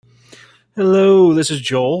Hello, this is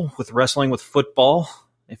Joel with Wrestling with Football.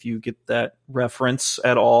 If you get that reference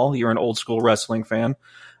at all, you're an old school wrestling fan.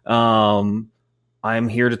 I'm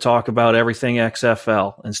here to talk about everything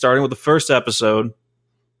XFL. And starting with the first episode,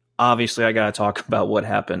 obviously I got to talk about what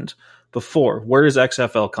happened before. Where does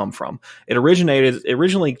XFL come from? It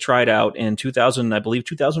originally tried out in 2000, I believe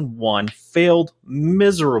 2001, failed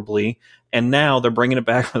miserably, and now they're bringing it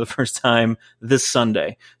back for the first time this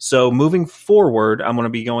Sunday. So moving forward, I'm going to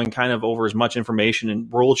be going kind of over as much information and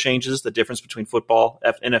rule changes, the difference between football,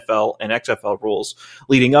 NFL, and XFL rules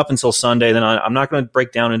leading up until Sunday. Then I'm not going to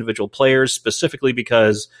break down individual players specifically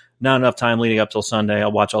because not enough time leading up till Sunday.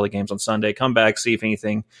 I'll watch all the games on Sunday, come back, see if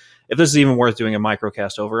this is even worth doing a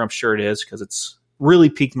microcast over. I'm sure it is because it's really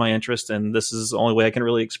piqued my interest, and this is the only way I can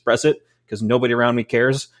really express it because nobody around me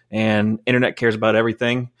cares, and internet cares about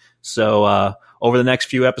everything. So over the next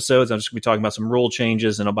few episodes, I'm just going to be talking about some rule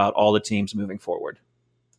changes and about all the teams moving forward.